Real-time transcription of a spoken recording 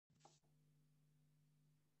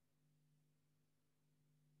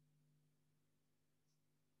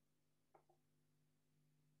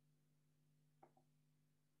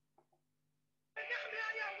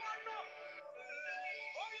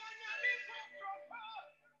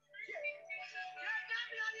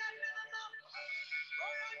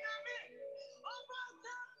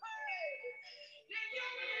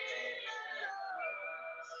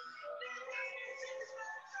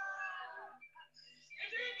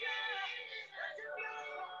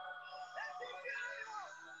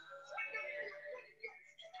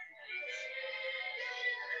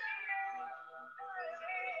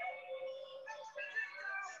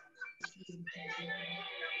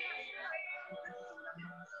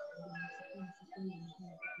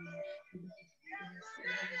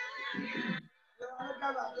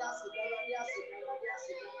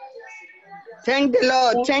Thank the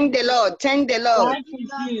Lord, thank the Lord, thank the Lord. Thank you,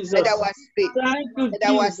 Jesus. That I was sick. Thank you, That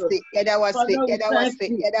I was Jesus. sick. That I was sick. Father, we That I was thank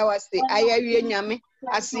sick. you. That I was sick. I hear you, Nyame.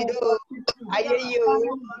 I see you. I hear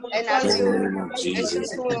you. And I In the feel. name of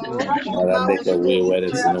Jesus. Father, Father, make a way where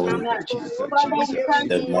there's no way. In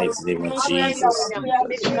the you mighty name of for answering our Jesus.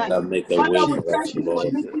 prayers tonight. Father, make a Father, way we for us, thank you for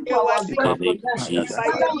Lord. listening to our In prayer the for name of them. Jesus.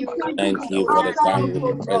 Father, we thank you Thank for you for the answering time us, in O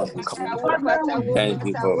your God. presence. Father, we Thank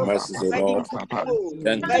you for mercies, O Lord.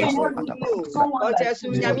 Thank you for someone like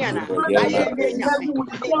you. thank you for Father, hearing our we prayers. thank you with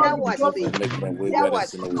God Thank because you of for making a way That where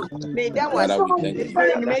was there's no way. me. That was Father, we some thank you.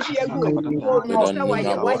 prayer We don't know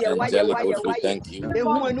how what angelic host. We thank you. We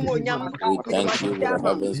thank you with the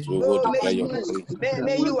heavens to go declare your glory.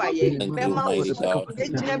 Thank you, mighty God.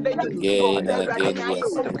 Again and again we are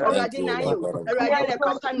saying thank you, Lord God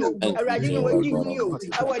Almighty. Thank you, Jehovah God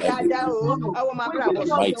Almighty, for everything. In the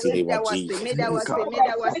mighty name of Jesus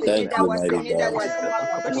Christ. Thank you, mighty God.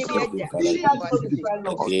 Thank you, Father God.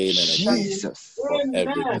 Again and again for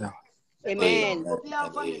everything. Amen. Amen and amen.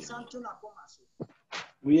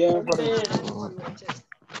 We are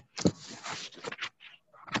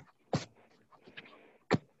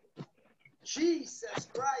Jesus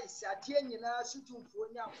Christ, Atienina, Sutu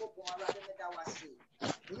Fonia Copo,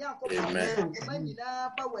 Amen.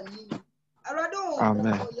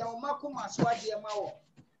 Amen.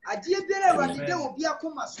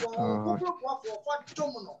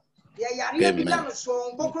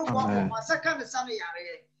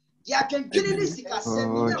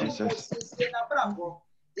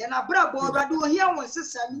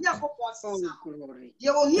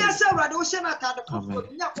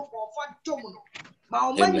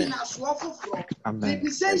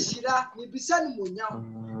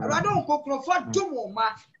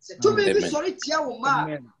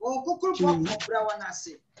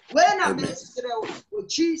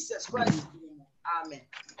 Jesus Christ.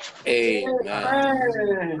 Amen.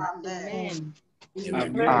 Amen. Amen.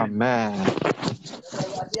 Amen.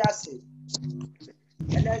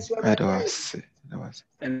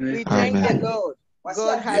 We thank the Lord.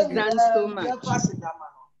 God has done so much.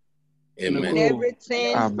 Amen. In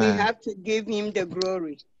everything, we have to give him the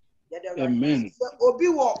glory. Amen.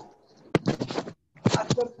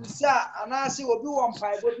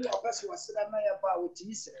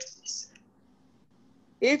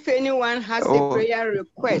 If anyone has a prayer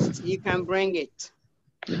request, he can bring it.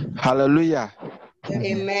 Hallelujah.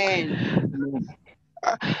 Amen.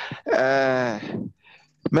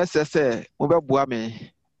 Messese mubabua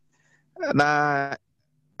me na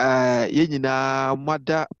ye nyina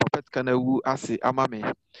mada prophet kana wu ase ama me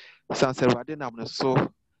sanse wade nam no so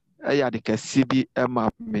ya de kase bi ema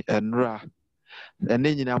me enra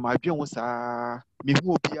ene nyina ma dwen wo saa me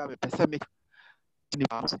hu obi a me pese me ni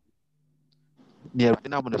ba ne wade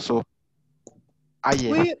nam no so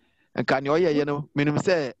aye nka ne oyeye no menim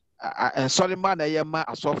se ensolima na ye ma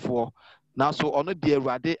asofo na so ono de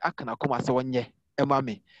awurade akana koma se wonye ema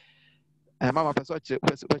me.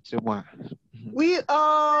 We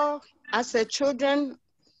all, as a children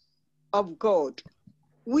of God,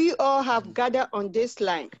 we all have gathered on this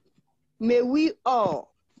line. May we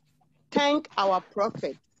all thank our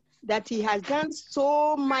prophet that he has done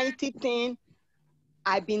so mighty thing.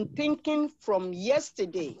 I've been thinking from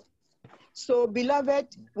yesterday. So, beloved,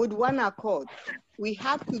 with one accord, we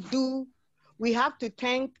have to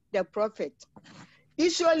thank the prophet.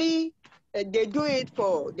 Usually, they do it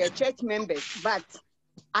for the church members, but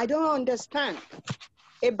I don't understand.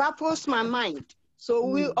 It baffles my mind. So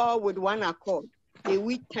we all with one accord, may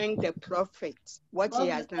we thank the prophet, what he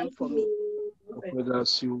has done for me.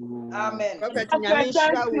 Amen. Prophet, Thank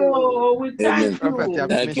you. We thank you.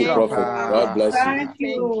 Thank you, prophet. God bless you. Thank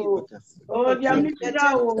you. Oh,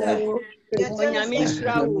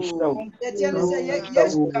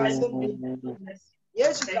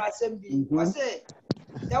 Yes,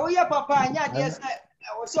 now we are papa and yes,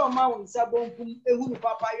 I was so mountain sabon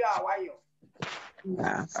papa you are why.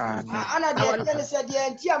 Anna dear said the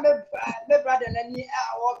antia me brother and any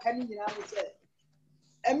our canning say.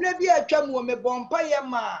 And maybe I come with me bompire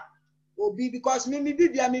ma or be because me be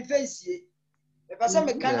me face ye. If I say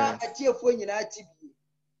me cannot a tear for you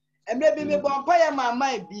and maybe me bompire ma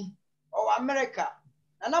might be or America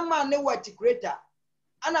and I'm man know what greater.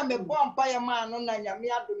 And I'm a vampire man on Yamia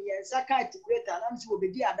and Sakai to greater, and I'm so be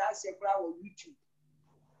a dance a crowd on YouTube.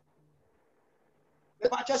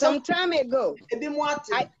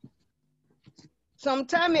 Some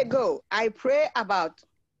time ago, I pray about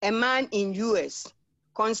a man in US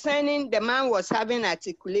concerning the man was having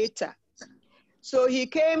articulator. So he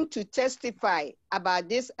came to testify about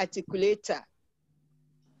this articulator.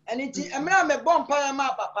 And it's a bomb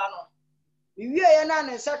papa. We are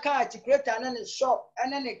an second articulator and a shop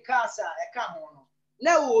and then a casa, a camon.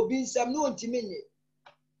 Now will be some no timini.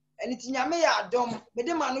 And it's Yamea dom,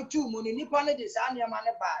 Medemano 2 money, Nippon is Anya man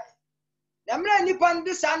buy. The man Nippon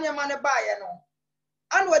this Anya man buy,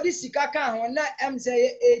 and what this Sikaka when that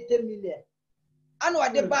say 80 million. And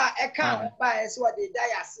what they buy account buy is what they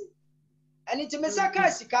die. And it's a Mesaka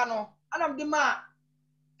Sikano, and I'm the man.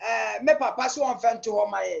 Me papa so on fan to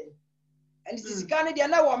my end. And it is Canada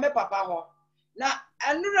now me papa. Now,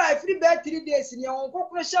 and I free bed 3 days in your own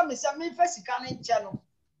corporation, Miss Ami Fessican channel.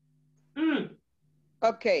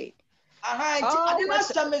 Okay. I didn't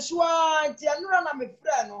ask Miss White, Yanura, I'm a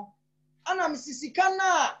friend. And I'm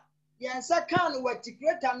Sissicana, Yansakan, what to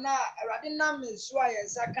create and now, I didn't know Miss White and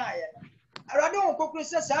Sakaya. I don't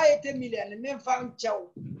corporation society million and men found chow.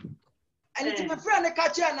 And it's my friend, a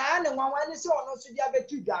catcher, and I don't want any so no to have a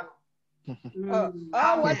two gun.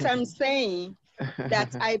 What I'm saying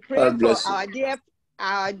that I pray for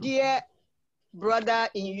our dear brother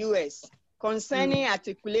in US concerning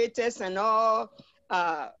articulators and all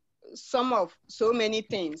so many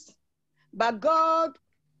things. But God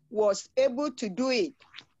was able to do it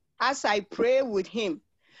as I pray with him.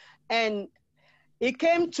 And it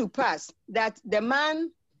came to pass that the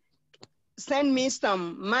man sent me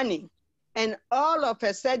some money. And all of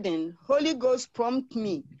a sudden, Holy Ghost prompted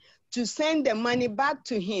me to send the money back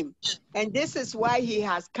to him. And this is why he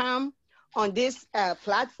has come on this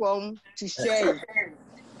platform to share it.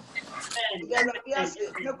 Yes,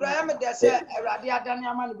 no problem. There's a Radia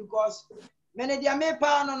because many of them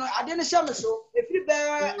I didn't show me so. If you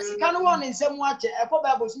bear, can one in some watch, a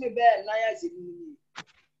probably was me bear,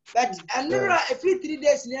 but another every 3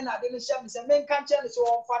 days, then I didn't show me some main country so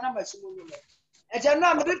on for number. And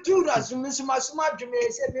I know the two as my smart dream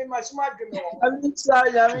said, my smart dream.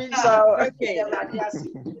 Okay.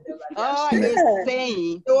 All is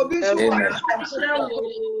saying,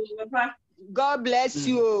 God bless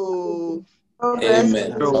you.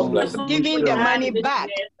 Amen. God bless you. Giving the money back.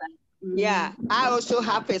 Yeah, I also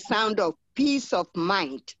have a sound of peace of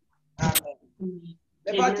mind.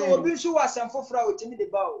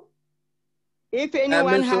 If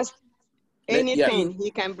anyone has anything,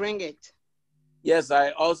 he can bring it. Yes, I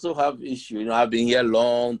also have issue. You know, I've been here a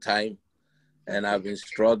long time, and I've been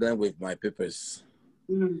struggling with my papers.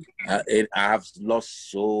 I have lost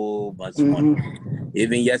so much money.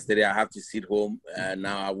 Even yesterday, I have to sit home, and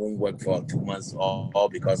now I won't work for 2 months, all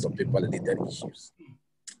because of paper-related issues.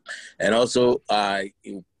 And also, it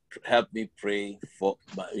helped me pray for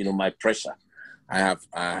my pressure. I have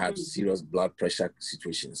serious blood pressure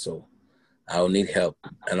situation, so I'll need help.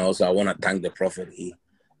 And also, I want to thank the prophet.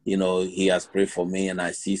 He has prayed for me, and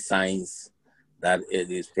I see signs that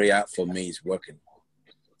his prayer for me is working.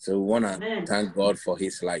 So we want to thank God for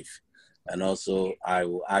his life. And also, I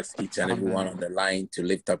will ask each and everyone on the line to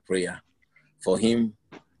lift up prayer for him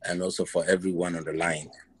and also for everyone on the line.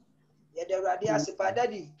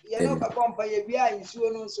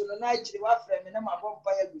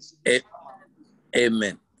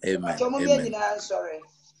 Amen. Amen. Amen.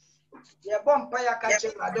 Yeah, bumpire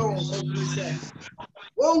catching my dog.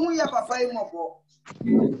 Oh, who ya papa mobo?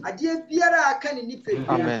 I dear Pierre, can in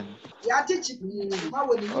Amen. Ya teach me.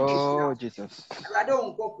 Oh, Jesus. I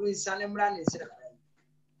don't go to San Emran.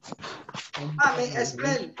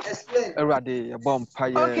 Explain.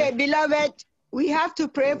 Okay, beloved, we have to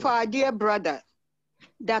pray for our dear brother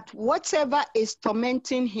that whatever is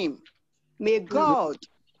tormenting him, may God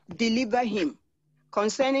deliver him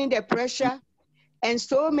concerning the pressure and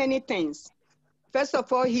so many things. First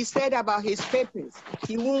of all, he said about his papers,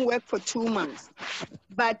 he won't work for 2 months.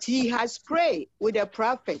 But he has prayed with a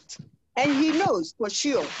prophet, and he knows for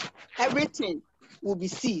sure everything will be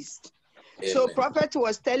ceased. Amen. So prophet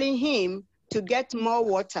was telling him to get more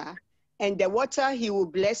water, and the water he will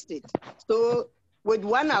bless it. So with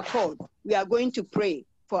one accord, we are going to pray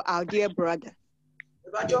for our dear brother.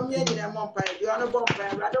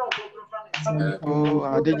 Oh,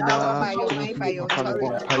 I didn't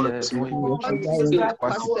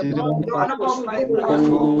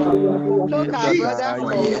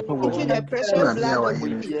the precious blood of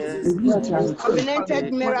Jesus,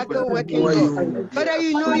 covenanted miracle working God. Father,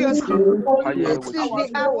 you know your sin. This is the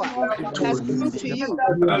hour has come to you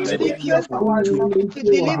to speak your to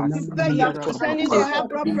deliver him concerning the high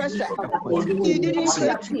blood pressure. You didn't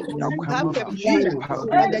hurt him. Have a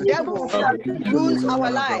but the devil ruined our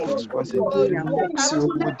lives. Have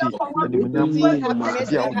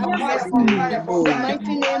mercy, have mercy. In the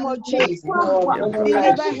mighty name of Jesus,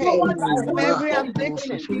 deliver her from every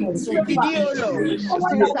affliction. O Lord,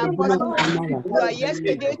 since apostle, you are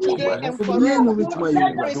yesterday, today, and forever.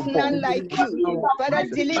 There is none like you. Father,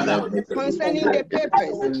 deliver concerning the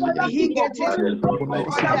papers. May he get it so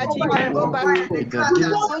that he can go back to the printer.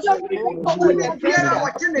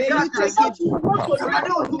 May you take it.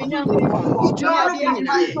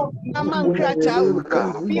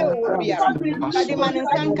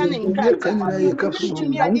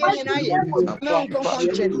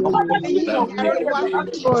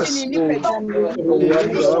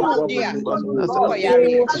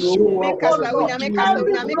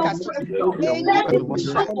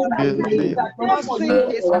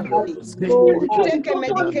 Take a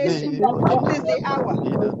medication. This is the hour.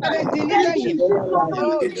 Father, deliver him.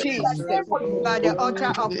 Oh, Jesus, by the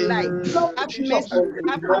altar of life. Have mercy.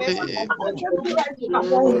 Have mercy.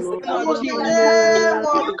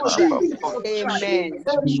 Amen.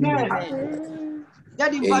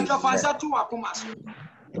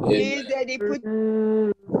 Please, Daddy, put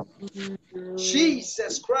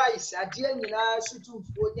Jesus Christ, I dear you now, shoot to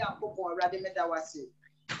Papa Radimedawasi.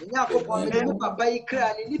 Papa, Papa, you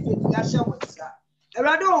cry, and if you are with that. A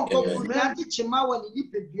radon could not teach him out when you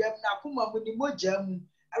did Nakuma with the Mojam.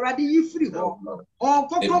 A radi free home. On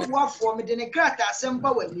Coco for me, then a crater, some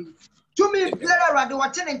power. To me, Clara Rado,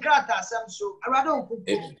 attending crater, some so. A radon could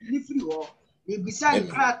be free home. Beside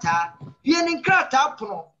crater, being crater,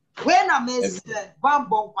 when I miss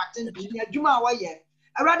Bambo, patent, Juma Wire.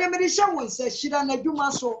 A radimation will say, she done a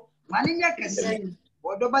Juma so, Maniac can say,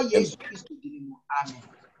 whatever yes,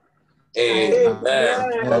 Amen.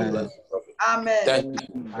 Amen. Amen. Thank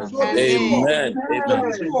you. Amen.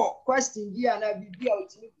 Amen. Question here and I will be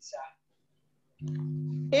out.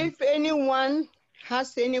 If anyone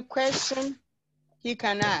has any question, he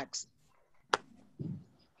can ask.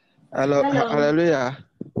 Hello. Hallelujah.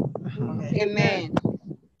 Amen.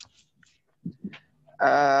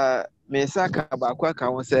 Mesaka bakwa ka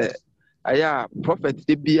won say aya prophet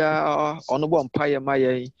de bia ono bo mpaye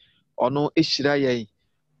mayen ono ehira yen.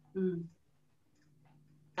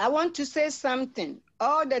 I want to say something.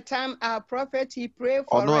 All the time our prophet, he prayed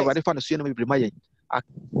for us.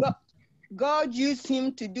 God used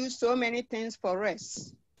him to do so many things for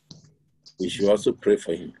us. We should also pray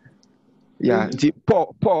for him. Yeah,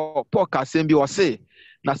 Paul Kasembi was say,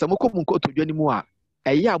 na samoko munko to dwani mu a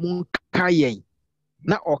eya mun kayen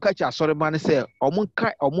na okacha sori man say omun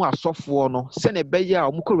kai omu asofo no se ne beye a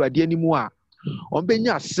omu korade animu a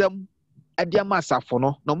ombenya asem adiama asafo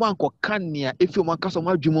no na omu anko kanea efi omu anka so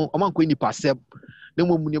madwumo omu anko ni pasem na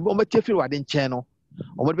momuni omu tiafi wade nchen no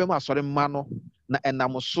omu be ma asori ma no na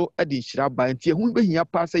enam so ade nhira ba ntie hu behia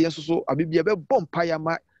pa se yeso so abibia be bom paya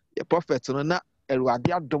ma prophet no na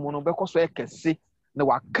eruade adom no be koso ekese na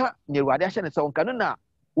waka ne eruade ahye ne se onka no na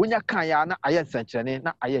wonya kan ya na aye nsankyerene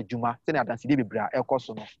na aye adwuma se na adanse de bibra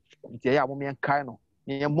ekoso no ntie ya momien kai no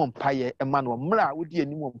nye mom paye ema no mra wodi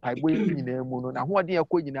ani mom paye boy nyina mu no na hoade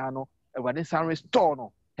ekọ nyina no eruade san restore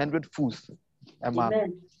no 100 fools ema.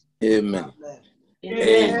 Amen.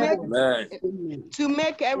 Amen. To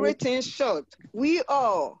make everything short, we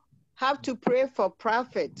all have to pray for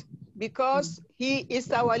prophet because he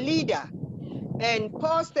is our leader. And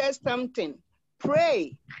Paul says something,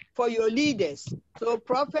 pray for your leaders. So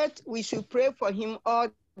prophet, we should pray for him all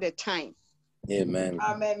the time. Amen.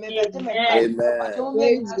 Amen. Amen.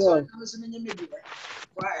 Praise God.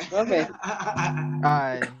 Okay.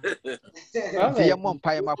 Ai. Ntie ye mom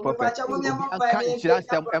paye ma prophet. Anka nhira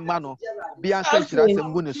nsem ema no. Bi anka nhira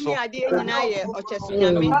nsem gu ne so.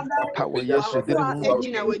 Power Yesu diri mu.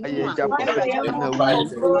 Aye japa na wu.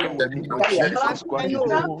 Woni mo Jesus Christ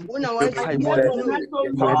diri mu. Ai mo ma na Jesus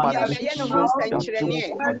diri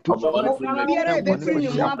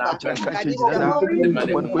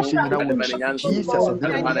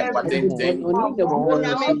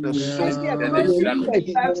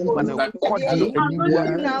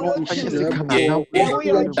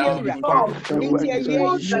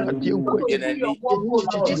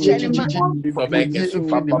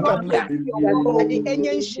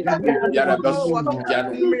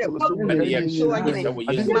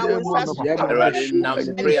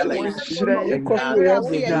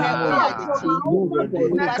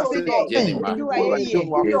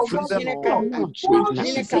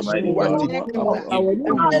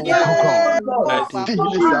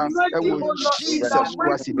Jesus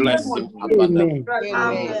Christ.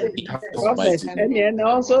 Amen. Prophet, and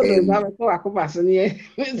also the Bible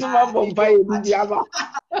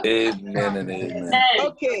Amen and amen.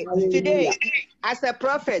 Okay, today as a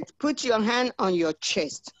prophet, put your hand on your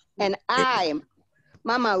chest, and I,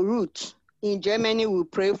 Mama Ruth, in Germany, will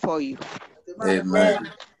pray for you.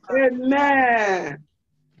 Amen. Amen.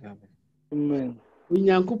 Amen.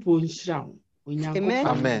 Unyankopɔn nhyira wo.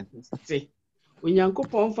 Amen.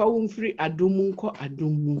 Unyankopɔn fa wo mfiri adom mu nkɔ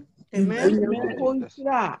adom mu. Unyankopɔn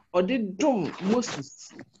nhyira a ɔde dom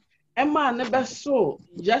Moses. Ɛma ne bɛso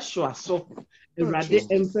Joshua so. Awurade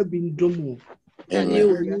ɛmfa bi ndom wo. Ne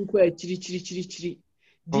wo nkɔ akyiri.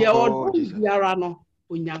 Deɛ ɔdom biara no,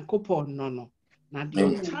 Unyankopɔn no. Na deɛ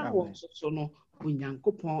ɔtan wɔ so no,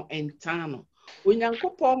 Unyankopɔn ɛntan no.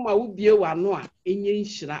 Unyankopɔn ma wo bie w'ano a enye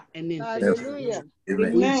nhyira ene Hallelujah.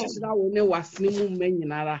 Amen. Nhyira wo ne wasene mu mma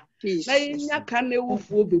nyinara. Na yenya ka na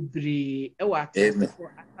ewufuo bebree e wa atesefo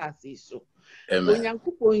asase so.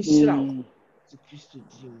 Unyankopɔn nhyira wo. Kristo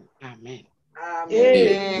dim. Amen.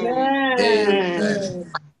 Amen.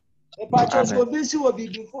 Epatros obi si obi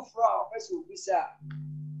bi foforo a opese obi sa.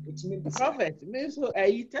 Prophet, me so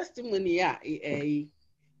testimony a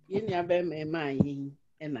yeni abem ma yin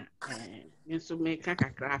na so make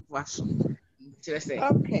kakra aso.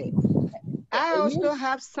 Okay. I also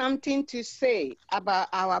have something to say about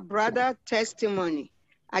our brother testimony.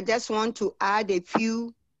 I just want to add a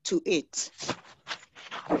few to it.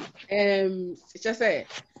 Just say,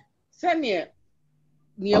 Sanya,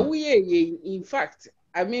 near we in fact,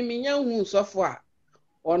 I mean, me young so far,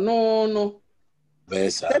 or no,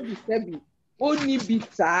 Sebi, only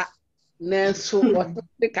bita. Nenso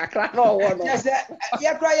the kakra no one. Yes,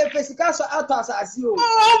 you cry a physical so out as you.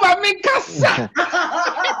 Oh, but me kasa.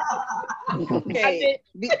 Okay.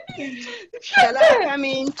 Shall I come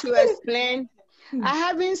in to explain? I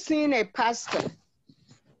haven't seen a pastor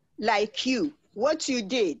like you. What you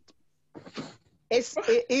did,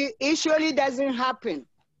 it usually doesn't happen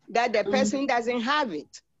that the person doesn't have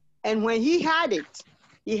it. And when he had it,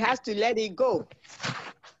 he has to let it go.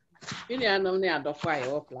 Ini anam ne adofo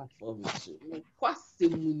your platform so me kwase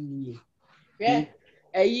munnie hwe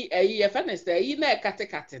ayi efenese ayi na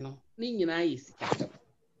ekate no ni nyina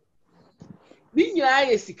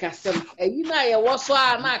yesikasem ayi na ye woso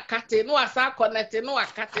a na akate no asa connect no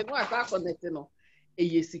akate no asa connect no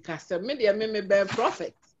eyesikasem me de me be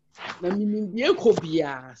prophet na minimbie ko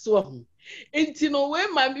bia so ho enti no we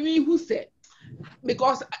ma mi hu se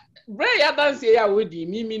because prayer dance ya wodi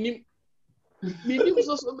mi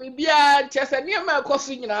so bia chese ne ma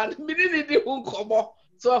koso nyina mi ni di hu nkomo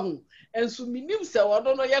so hu enso minim se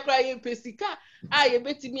wodo no yakra ye pesika a ye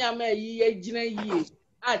betimi ama yi agina yie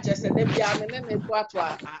a chese de bia me ne to ato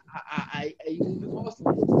a because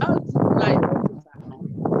out na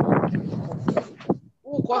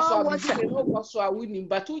wo koso a bi no koso a wini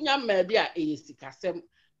but unya ma dia e sikasem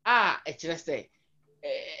a e kire se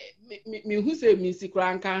me hu se mi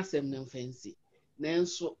sikra nka asem na mfansi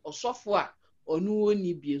nanso osofo a onu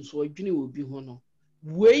oni bi nso odwene obi ho no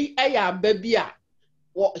wei aya aba bi a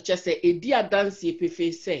wo chese edi adanse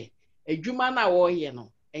epefe se adwuma na wo ye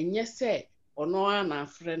no enye se ono na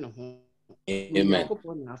afre ne ho amen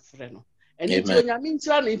ko na afre no eni ti onyame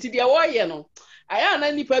ntira na nti de wo ye no aya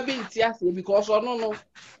na nipa bi nti ase because ono no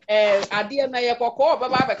ade na ye kokko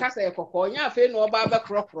baba be kasa ye kokko nya afi no oba be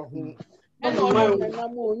krokro ho ena ono na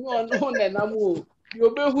mo onyo ono na mo yo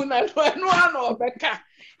be hu na no ana obeka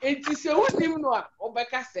enti se wonim no a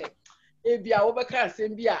obeka se ebia obeka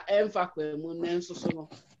asem bi a emfa kwamu na nso so no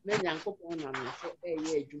na nyankopon na no so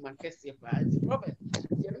eye adwuma kese pa enti prophet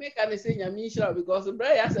ye make an say nyame nshira because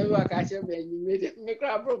bra ya se wa ka che me nyi me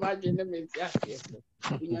kra bro ma dwe ne menti ase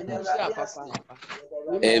nyame nshira papa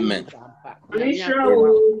Amen.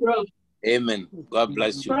 Amen. God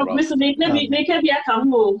bless you, bro.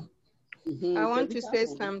 I want to say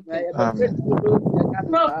something.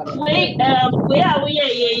 Wait, where we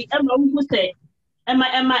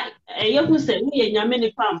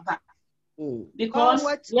because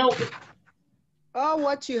all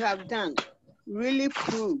what you have done really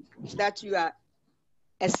proves that you are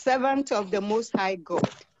a servant of the Most High God.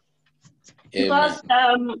 Because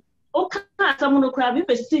okay, someone could have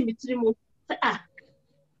been seen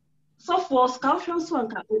so for scouts one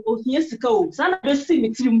or years to go. Son of a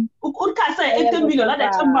city, who can say 8 million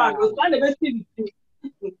at a man was one of a city.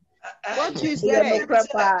 What you say?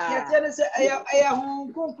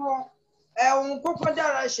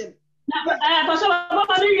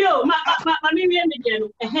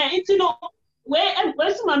 It's no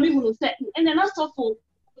where's my who said, and then I saw for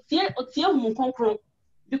Tia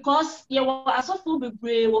because you were a software be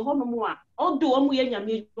brave or more, although we are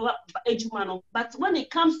but when it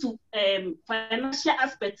comes to financial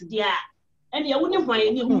aspects, there and you wouldn't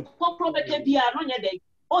find you probably be on your day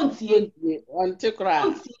on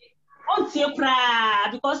because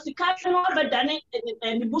because the cat no be done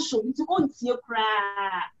and the bush into on tie kra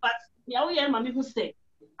but ya we mama who say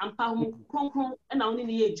ampa hum kronkron na oni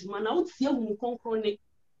ne adwuma na wo tie hum kronkron ne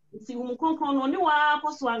nti hum kronkron no ne wa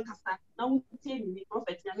koso ankasa na wo tie ni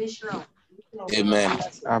prophet na me shira. Amen.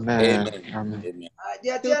 Amen. Amen. Amen. Amen.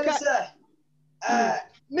 Dear tell say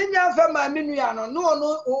minya fa ma minua no no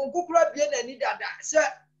nkukura bie na ni dada say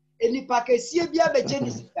enipa kesie bia be gye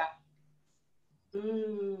ni sika.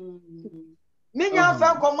 Minya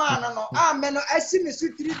fa koma no amen no asi me su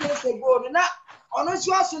 3 days ago no na ono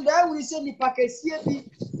so aso da wi say nipa kesie bi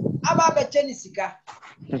aba be gye ni sika.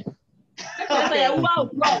 Wow,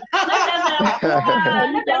 bro.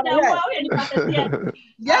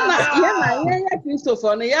 Yeah,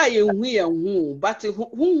 Christopher, no, yeah, you who, but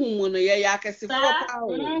who no, yeah, can see 4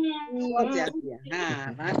 pounds.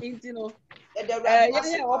 I think you know,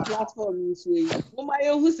 yeah, all platforms. My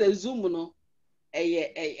who says Zoom, no,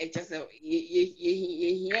 just a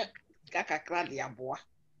kaka crowd, ya boy.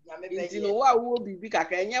 You know what will be big,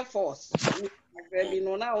 a force.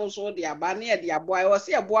 No, now also the abania, the boy was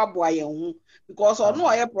a boy, because or no,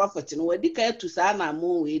 a prophet, no, we declare to Sana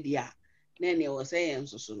more with ya. Nanny was saying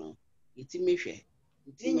so no. It's me. I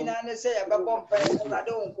say about I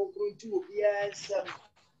don't go to yes.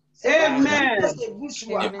 Amen.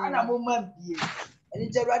 And a moment be. And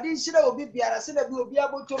it's a radish will be a sinner will be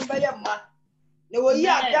able to buy a man. No,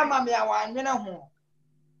 yeah, Yamma, I know.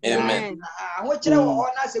 Amen. What you know,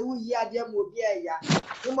 I say, we are dear will be a ya.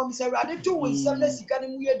 You must say, rather 2 weeks, some less you can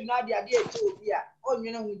do not the idea to be a. Oh,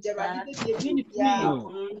 you know, we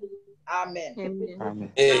Amen. Amen.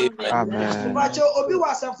 Amen. But you Obi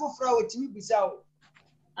was a full flower to me beside.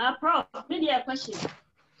 Prof, maybe a question.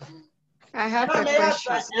 I have a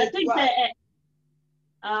question. I think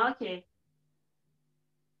okay.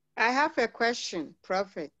 I have a question,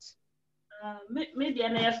 Prophet. Maybe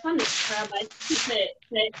I'm a funny, but I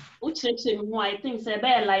think say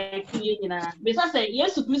bear like you know. Because say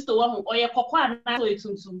yes, Mr. One or your cocoa so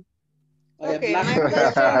it's Okay, my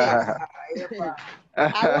question is,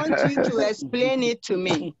 I want you to explain it to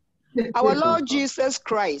me. Our Lord Jesus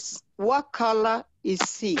Christ, what color is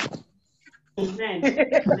he? Amen.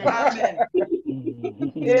 Amen.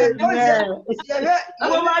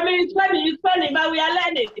 It's funny, but we are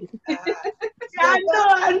learning.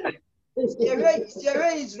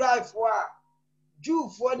 Sierra is right for Jew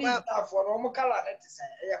for this for normal color.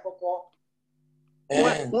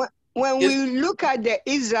 When we look at the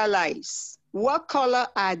Israelites, what color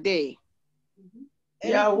are they?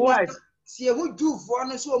 Yeah, what? See who Jew for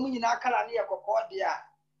no so many color near Cocordia.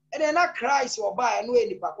 And then not Christ or buy no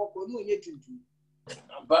any papa no yet to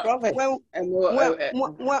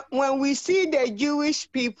when we see the Jewish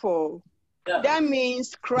people, that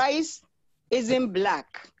means Christ isn't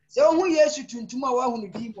black. So who yes to tomorrow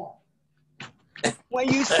people. When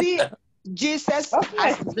you see Jesus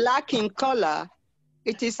as black in color,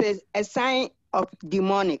 it is a sign of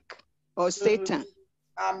demonic or Satan.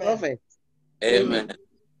 Amen. Prophet. Amen.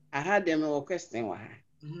 I had them a question.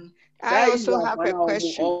 I also have a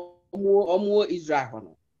question. Omo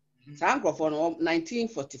Israel. Sankrofon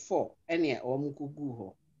 1944 ene omukugu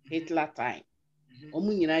ho Hitler time.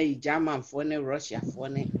 Omu nyina yi German for ne Russia for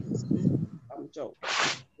ne. Amcho.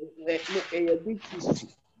 Big history.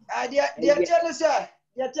 Dear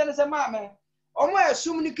Tennessee, Mamma. Omo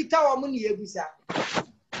assume ni kita omo ni ebusa.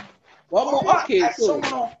 Okay, so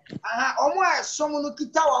omo assume no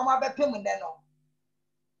kita omo abepem ne no.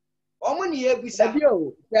 Omo ni ebusa.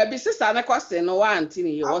 There be sister na question no one thing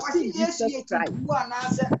you was Jesus Christ.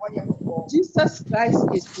 Jesus Christ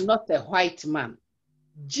is not a white man.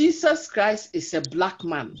 Jesus Christ is a black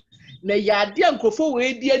man. Na ya dia nkrofo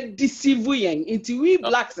we dia deceive yen into we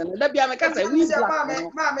blacks and that be ameka say we black.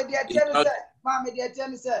 Mama dear tell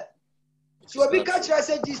me say. So we catch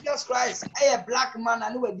say Jesus Christ a black man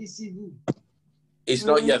and we deceive you. It's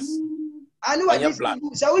not yes. I know what deceive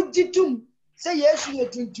you. So we jitum say yes you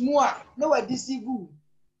tuntumu a no we deceive you.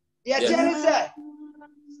 Dear tell me say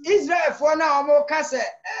Israel for now omo ka say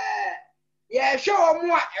yeah show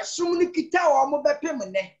omo a esum ni kita omo bepem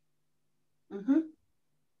ne.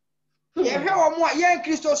 Yeah, how young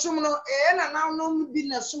Christo Sumno, and now no be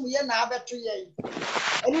na sum ye na abeto ye.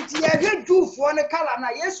 And it's ye do for the color na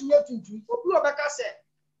yes, we have to do. Obaka said,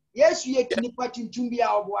 yes, we have to put in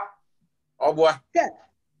Tumbia or bois. Oh boy.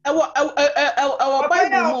 Our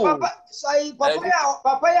Bible, say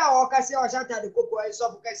Papa or Cassia or Shanta the Coco is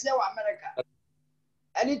of Cassia America.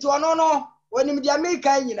 And it's one no when you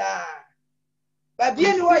Jamaica, you know. But the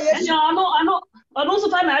anyway, yes, I know. I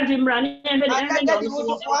don't find my dream running.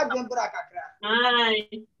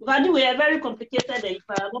 We are very complicated.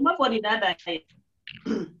 Mama for the dada.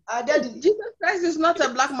 Jesus Christ is not a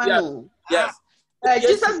black man. Yes.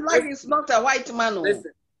 Jesus Christ is not a white man.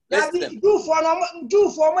 Listen. Do for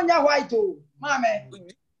white mama.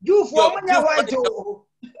 Do for white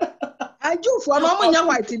I do for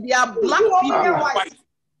white. They are black people. White.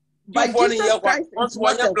 But Jesus Christ is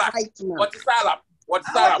not a white man. What is Arab? What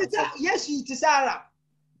is Arab? Yes, it is Arab.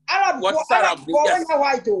 Arab. What is Arab? Yes.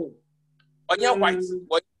 White. On your white,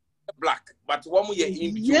 what black, but one way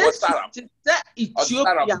in yes, Arab.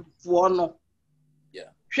 Ethiopia for no. Yeah.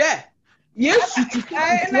 Sure. Yes,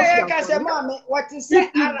 what is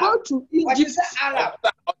it? Arab? Go to Egypt. Arab.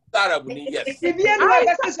 Arab, yes.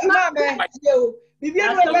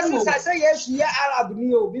 Bibian say yes, yeah, Arab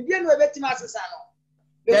new. Bibian Betimasano.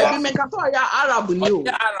 Arab new.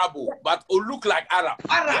 Arab, but who look like Arab.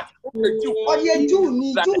 Arab. Or you do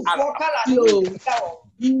need to for color.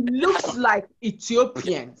 He looks like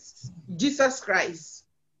Ethiopians. Jesus Christ.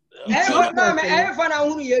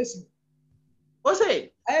 What's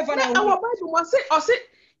it?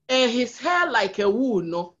 His hair like a wool,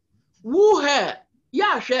 no? Wool hair.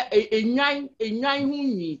 Yeah, a nine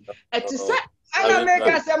huni. It is set. I make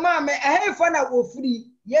us a mamma, I have fun out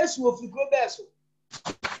free. Yes, we'll go best.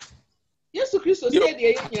 Yes, Christ said,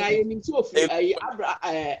 I mean, so David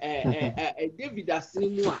as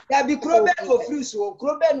Sinua. There be Croben for free, so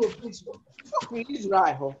Croben will please.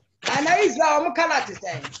 Israel. And I is our color to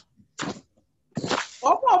say.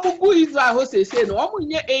 Who Israel say, no,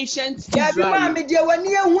 ancient. Yeah, mamma, dear, when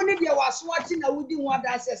you wanted you was watching, I wouldn't want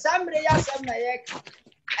to say somebody else.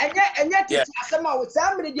 And yet, somehow with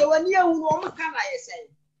somebody, dear, when you want to say.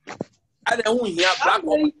 I don't hear black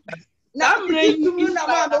woman. Now, you know,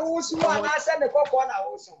 also, and I said the cocoa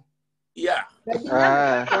also. Yeah. But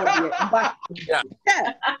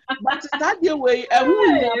that the way,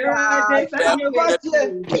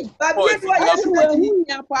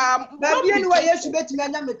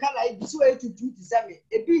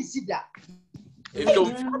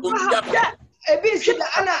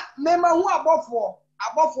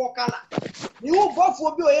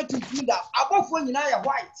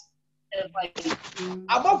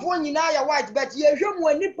 above one in our white, but you show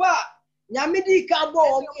nipa. Yamidi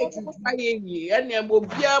cabo, and there will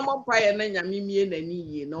be a mumpire and Yamimi and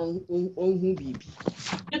any no who be.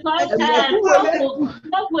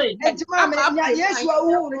 Yes, you are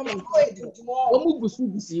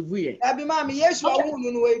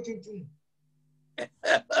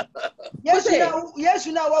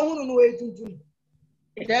way to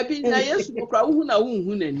there be yes, who know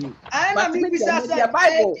I mean, the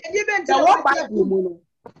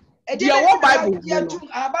Bible.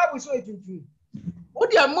 Bible so it is.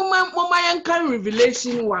 What your mama can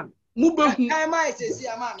Revelation 1.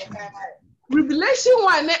 Revelation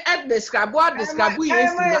 1 at describe what describe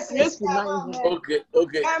yes.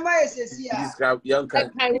 Okay. Describe young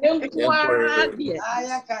kind.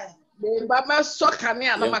 But my soccer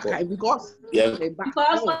because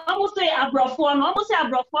almost say Abrafon, almost say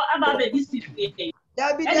Abrafon about the district.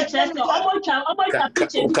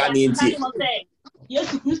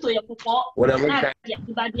 Yes, Christo, your papa. Whatever.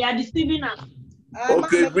 But they are deceiving us.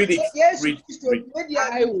 Okay, read it. Yes, read.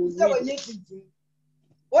 I will read.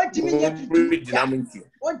 What do you mean?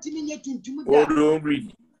 What do you mean? Oh, don't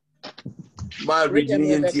read. My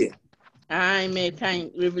reading here. I may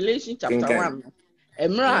time Revelation chapter 1.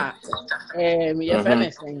 Emra, your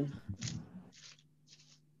friend saying.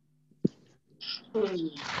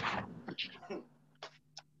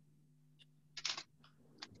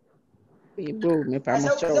 Bro, me pa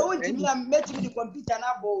mo show. So what you mean? Met me the computer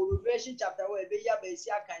na bo Revelation chapter 1 be ya be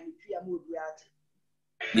sia kan ni twa mo du ate.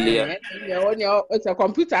 Yeah, it's a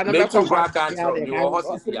computer. No,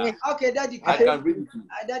 okay, daddy. I can read it.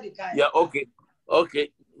 Daddy can. Yeah, okay.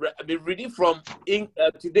 I've been reading from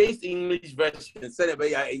today's English version. Said it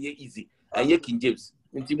very easy. And yeah, King James.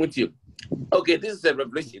 Okay, this is a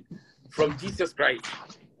revelation from Jesus Christ,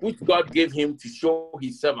 which God gave him to show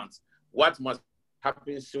his servants what must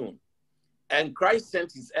happen soon. And Christ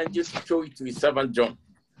sent his angels to show it to his servant John,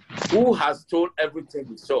 who has told everything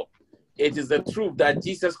he saw. It is the truth that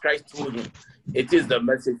Jesus Christ told him. It is the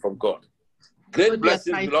message from God. Great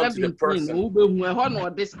blessings belong to the person.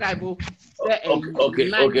 Okay,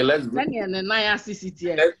 let's read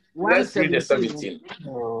the 17.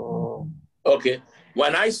 Okay.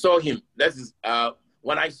 When I saw him,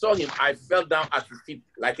 I fell down at his feet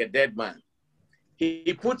like a dead man.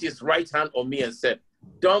 He put his right hand on me and said,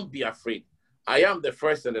 "Don't be afraid. I am the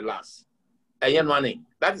first and the last."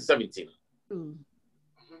 That is 17.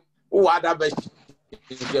 Oh, other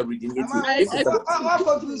reading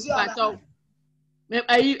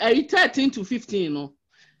are you 13 to 15? No,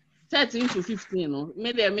 13 to 15. No,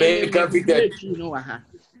 maybe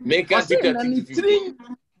Make us take 50.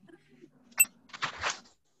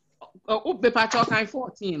 Oh, paper talk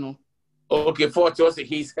 14. Okay, 40 also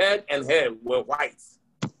his head and hair were white.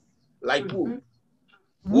 Like wool.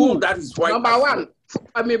 Wool that is white. Number one,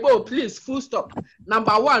 please, full stop.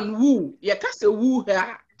 Number one, wool. You can't say wool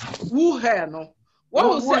hair. Wool hair, no. What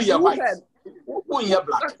will say wool hair? Wool hair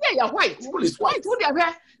black. Okay, you're white. Wool is white. Wool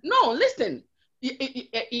hair. No, listen.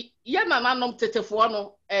 Yeah, nana nom tete for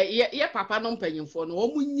no. Yeah, papa nom penyin for no.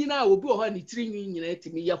 Omu nyina obi o ha ni tiri nyina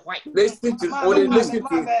timi ye white. Listen to listen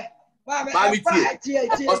to. Mommy T.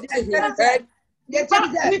 Yes,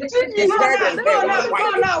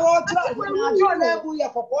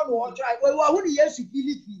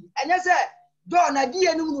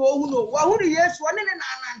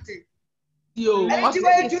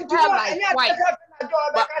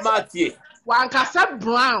 one cassette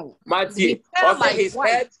brown. Matthew, also his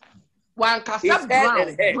head. One cassette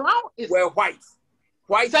brown. Brown is were white.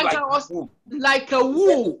 White like a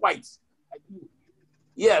wool. White.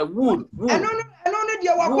 Yeah, wool. I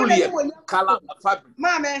don't know color fabric.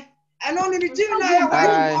 Mame, I don't need to know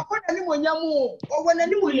what anyone yamu or when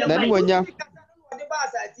anyone yamu.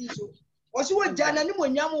 Or she would jan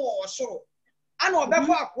anyone yamu or so. I know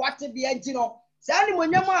before what to be engine. Sandy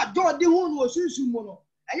when yama don't do who was Susumono.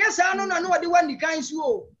 And yes, I don't know what the one the kind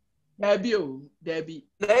you. Debbie.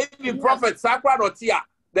 Maybe Prophet Sakra or Tia.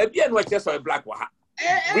 Debbie and what just a black one.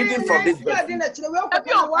 Reading from this book.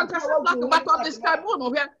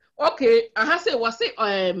 Okay, I have say was say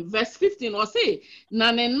verse 15 or say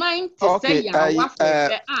 99 to say ya wa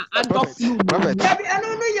for adopt you. I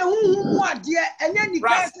don't know you who want dear and then the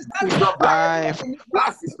class is not black.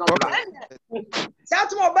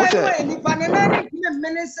 That's more by the way, if I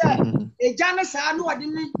minister a Janus I know I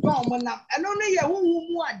didn't come on up. I don't know you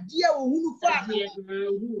who want dear who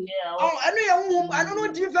oh, I know you I don't know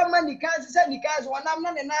different money can't say the cars one I'm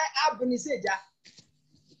not and I up in the city.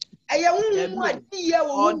 I won't dear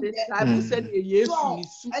all this time said yes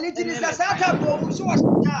and it is a Sata bro so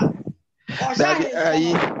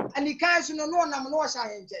and the cars no I'm no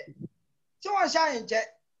shine jet. So I shine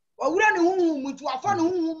jet. Or we whom with a fun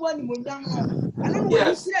whom one when young. I don't know what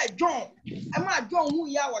you said, John. I'm not John who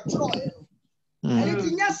you are Troy. And it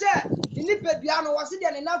is yes, sir. The Nipper piano was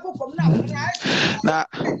sitting and now from now.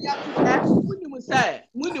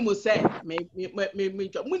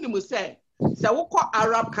 Munimu say, so we call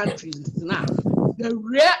Arab countries now. The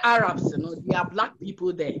rare Arabs, they are black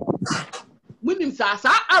people there. Munim sa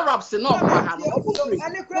Arabs no kwa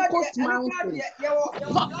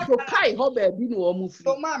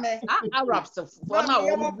Arabs for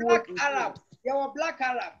now black Arab. You black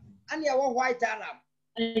Arab and you white Arab.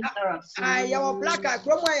 You black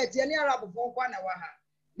Arab. Any Arab for one hour.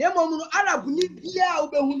 Them Arab ni bia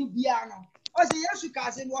obehunu bia no. O say Yesu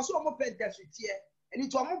ka say no so mo pentasutie. And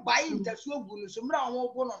it was buying the so good so mra won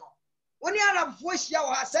bo no. Oni Arab fo hia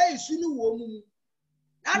wo ha say esu ni wo mu.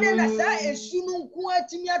 Na de na say esu nu nko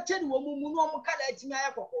atimi atene wo mu no mo kala atimi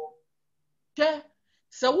ayekoko. Ke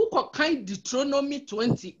se wo kan Deuteronomy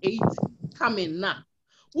 28 coming now.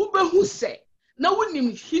 Wo behu say na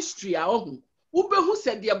wonim history a ohu. Wo behu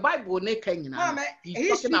say the Bible ne kan nyina. Mama,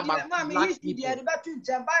 history the betu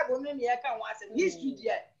Bible ne ye kan wa say history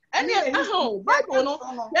there. Any Bible no.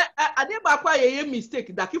 Ade ba kwa ye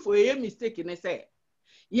mistake that if ye mistake ne say.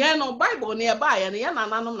 Ye no Bible ne ba ye ne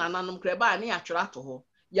nananom kreba ne atwera to ho.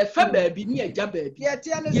 Ye fa baabi ne agya baabi. Ye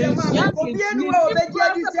tie ne say ma obi enu wa obeji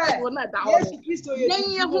adi say. Yesu Kristo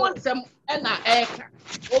ye ho nsem na eka.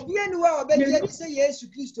 Obi enu wa obeji adi say Yesu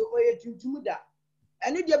Kristo oye tuntum da.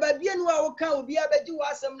 Eni de baabi enu wa wo kan obi abeji wa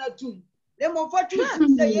asem na tum. Le mo fa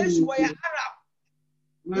tuntum say Yesu wa ya Arab.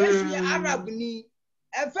 Yesu ya Arab ni.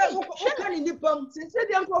 Efe ukani nipam se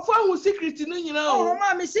de nkofo hu secret no nyina o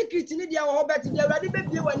ma me secret ni dia wo bet dia awade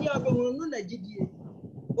bebie wani abehunu no na gidie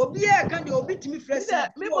obi e ka de obi timi fresh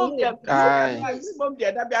me bom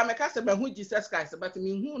dia da bia me ka se be hu Jesus Christ but me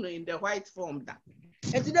hu no in the white form da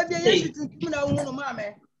enti da bia Yesu tuntum na hu no ma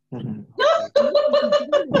me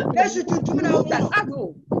Yesu tuntum na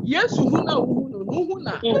hu Yesu hu na hu no hu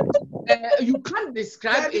na you can't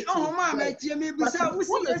describe it. Oh, mama, Jimmy, beside we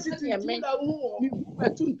see Yesu tuntum na hu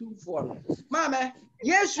tuntum for mama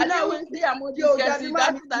yes you know they are more that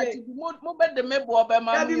mo be the mebo oba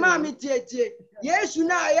ma be mama tie yes you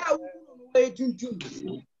know ya we tuntum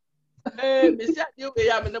me say you we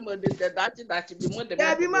ya me no de that be mo de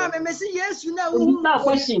be mama me say yes you know who na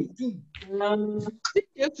question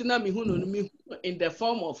yes you know me hu no me in the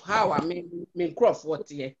form of how I mean crop what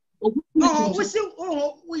here. Oh, we see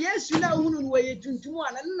yes you know who we tuntum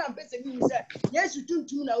ana na pese me say yes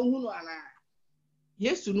tuntum na hu no ana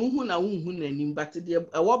Yes, no who na who nanim, but the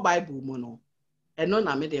our Bible mono. eno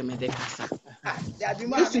na me de kasa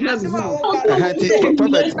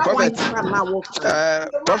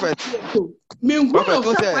Prophet. Me who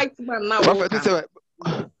white man now. Prophet say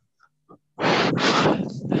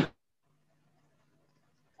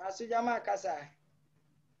Asujama kasa.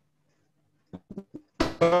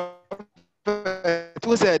 It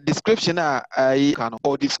was a description I can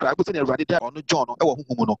or describe what's in a radical on John or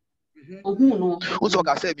Humuno. Also,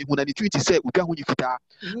 I said, when the tweet said, we can't fit.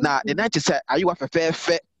 Now, the night said, are you a fair?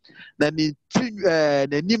 Then the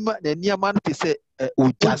near man to say,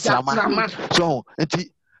 Ujasama. So,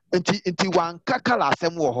 until one kakala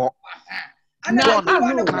some war. John,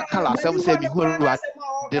 kakala some say, who are,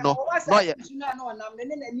 you know, no, yet.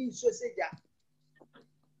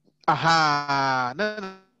 Aha,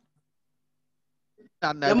 no.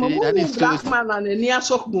 Black man and a near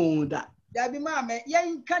sock moon that. Dabi mama,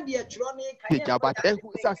 yen ka de atro ne ka yen but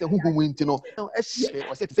who say who win no o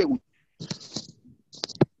say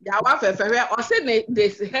ya wa fe o say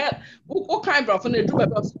this help who kind of na do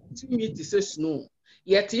about 2 meters say snow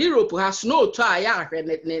yet Europe has snow to ya ahwe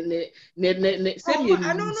ne say me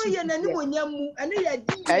I don't know yen ani monyam mu ani ya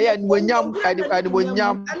di ani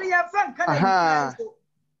monyam ani ya fan ka na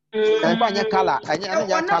anya kala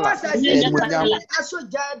anya kala aso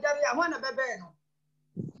jadare ahwana bebe no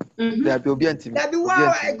that will be anti that be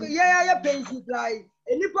wow ya pensi try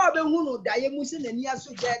enipa be hu no daye mu se nani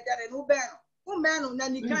aso jadare no be no man na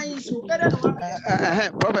ni kan so better no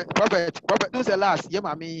prophet do say last ye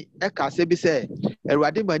mami e ka se bi say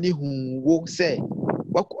Erade mani hu wo say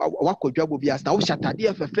wakodwa bo bi as na wo shatade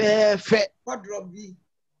e fe quadrobi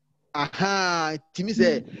aha timi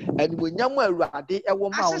say animonyam Erade e wo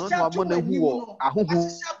ma wo no mo na hu wo ahohu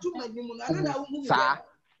sa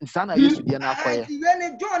Sana Yesu dia na akoye.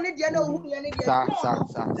 Iwe John ne dia na ohu ne dia. Sa.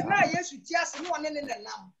 Na Yesu ti ase ne one ne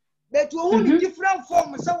nam. But ohu ni different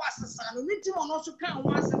form say wasesa no. Nti mo no so kan ho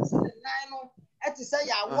asem se ne nan no. Eti say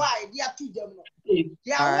ya wa dia tu jam no.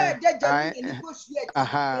 Ya wa dia jam ni ko su eti.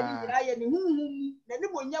 Ni ira ye ni huhu na ni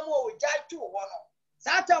monyam o ja tu ho no.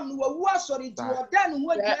 Satam no wawu asori ti oda no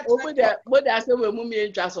ho dia. But I say we mu me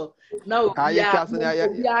ntwa so. Now ya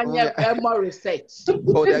anya more research.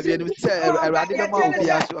 Oh, there be any say Erade be ma obi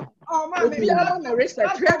aso. Oh ma me na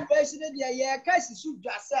research. President dia ye ka si su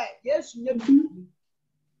dwa say Yesu nye tuntum.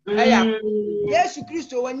 Aya Yesu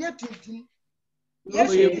Kristo wanye tuntum.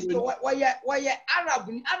 Yesu Kristo waye Arab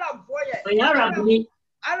boy.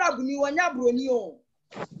 Arab ni wanya broni o.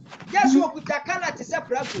 Yesu okuta kana te se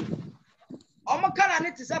prako. Omo kana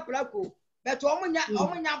ne te se prako. But omo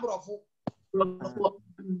nya brofo.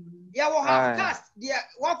 Ya wo half caste dia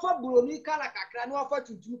wafa broni kala kakra ne wafa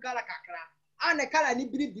tuntum kala kakra. Ane kala ni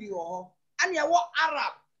biribiri wo ho. Ane ya wo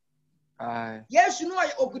Arab. Yesu no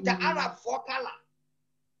okuta Arab for kala.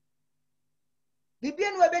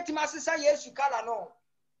 Bibia no ebetima sesa Yesu kala no.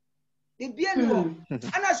 Bibia no.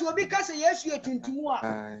 Ana so obi ka se Yesu etuntumu a.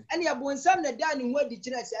 Ane ya bonsam na da ne ho adi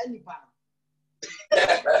kira se anipa.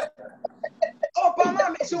 Oh pama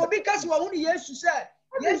me so obi ka se wo hu Yesu se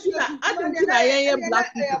Yesu etuntumu na yen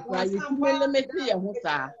black people ayi kumele meti ye ho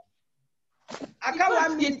sa. Aka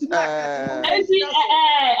 1 minute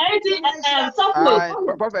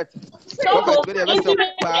prophet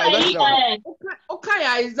okay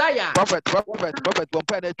Isaiah prophet bon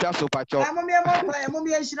pa na twa so pacho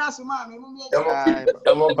mommy enshira so ma me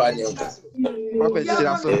prophet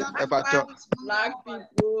enshira so e pacho black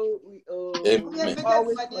people we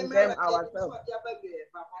always condemn ourselves.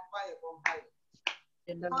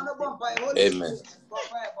 Amen.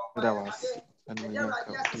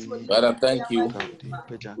 Father, thank you.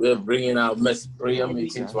 We are bringing our prayer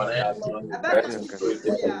meeting to an end. Bless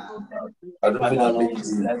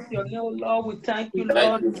your name, Lord. We thank you,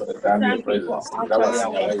 Lord. Thank you for answering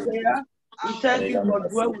our prayer. We thank you for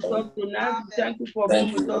dwelling with us tonight. We thank you for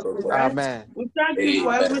being with us tonight. Amen. We thank you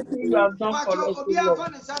for everything you have done for us, Lord.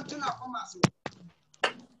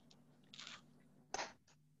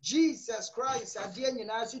 Jesus Christ, adie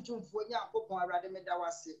nyina situmfo nyakopon awrade meda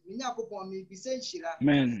wase. Nyakopon me bi se nshira.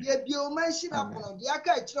 Ye bi o man shira pono de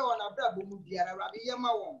aka kire won abrabo mu biara awrade ye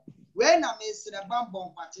ma won. We na me sere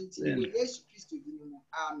bambon patenti Yesu Kristo bi mu.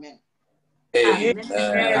 Amen.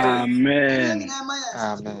 Amen.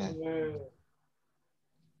 Amen.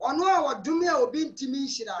 Ono a wodumi a obi ntimi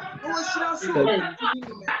nshira. No nshira so ntimi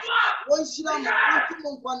nume. Won nshira mo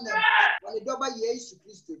ntimi nkwanna. Woni doba Yesu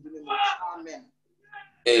Kristo bi mu. Amen.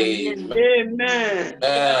 Amen.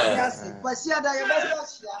 Amen.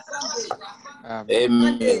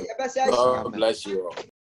 Amen. God bless you all.